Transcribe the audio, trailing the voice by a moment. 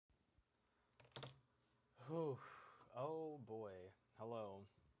Whew. Oh boy. Hello.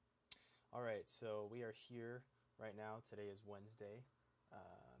 All right, so we are here right now. Today is Wednesday,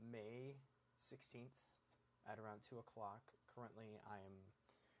 May 16th at around 2 o'clock. Currently, I am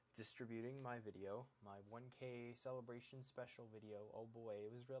distributing my video, my 1K celebration special video. Oh boy,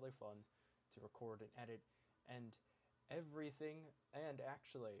 it was really fun to record and edit and everything. And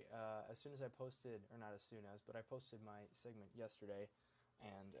actually, as soon as I posted, or not as soon as, but I posted my segment yesterday,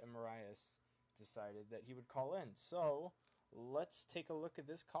 and Marias decided that he would call in. So let's take a look at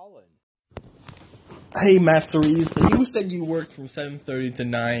this call in. Hey, Master Reeves, you said you worked from 7:30 to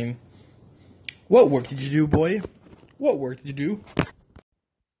 9. What work did you do, boy? What work did you do?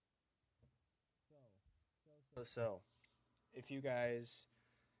 So, if you guys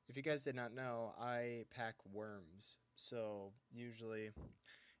did not know, I pack worms. So usually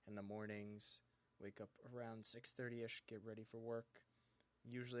in the mornings, wake up around 6:30ish, get ready for work.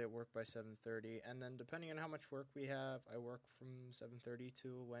 Usually at work by 7:30, and then depending on how much work we have, I work from 7:30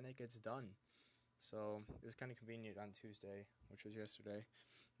 to when it gets done. So it was kind of convenient on Tuesday, which was yesterday,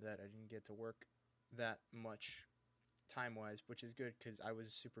 that I didn't get to work that much time-wise, which is good because I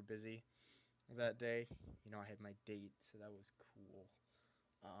was super busy that day. I had my date, so that was cool.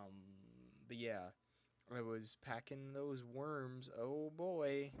 Um, but yeah, I was packing those worms. Oh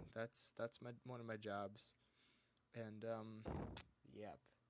boy, that's my one of my jobs, and yep.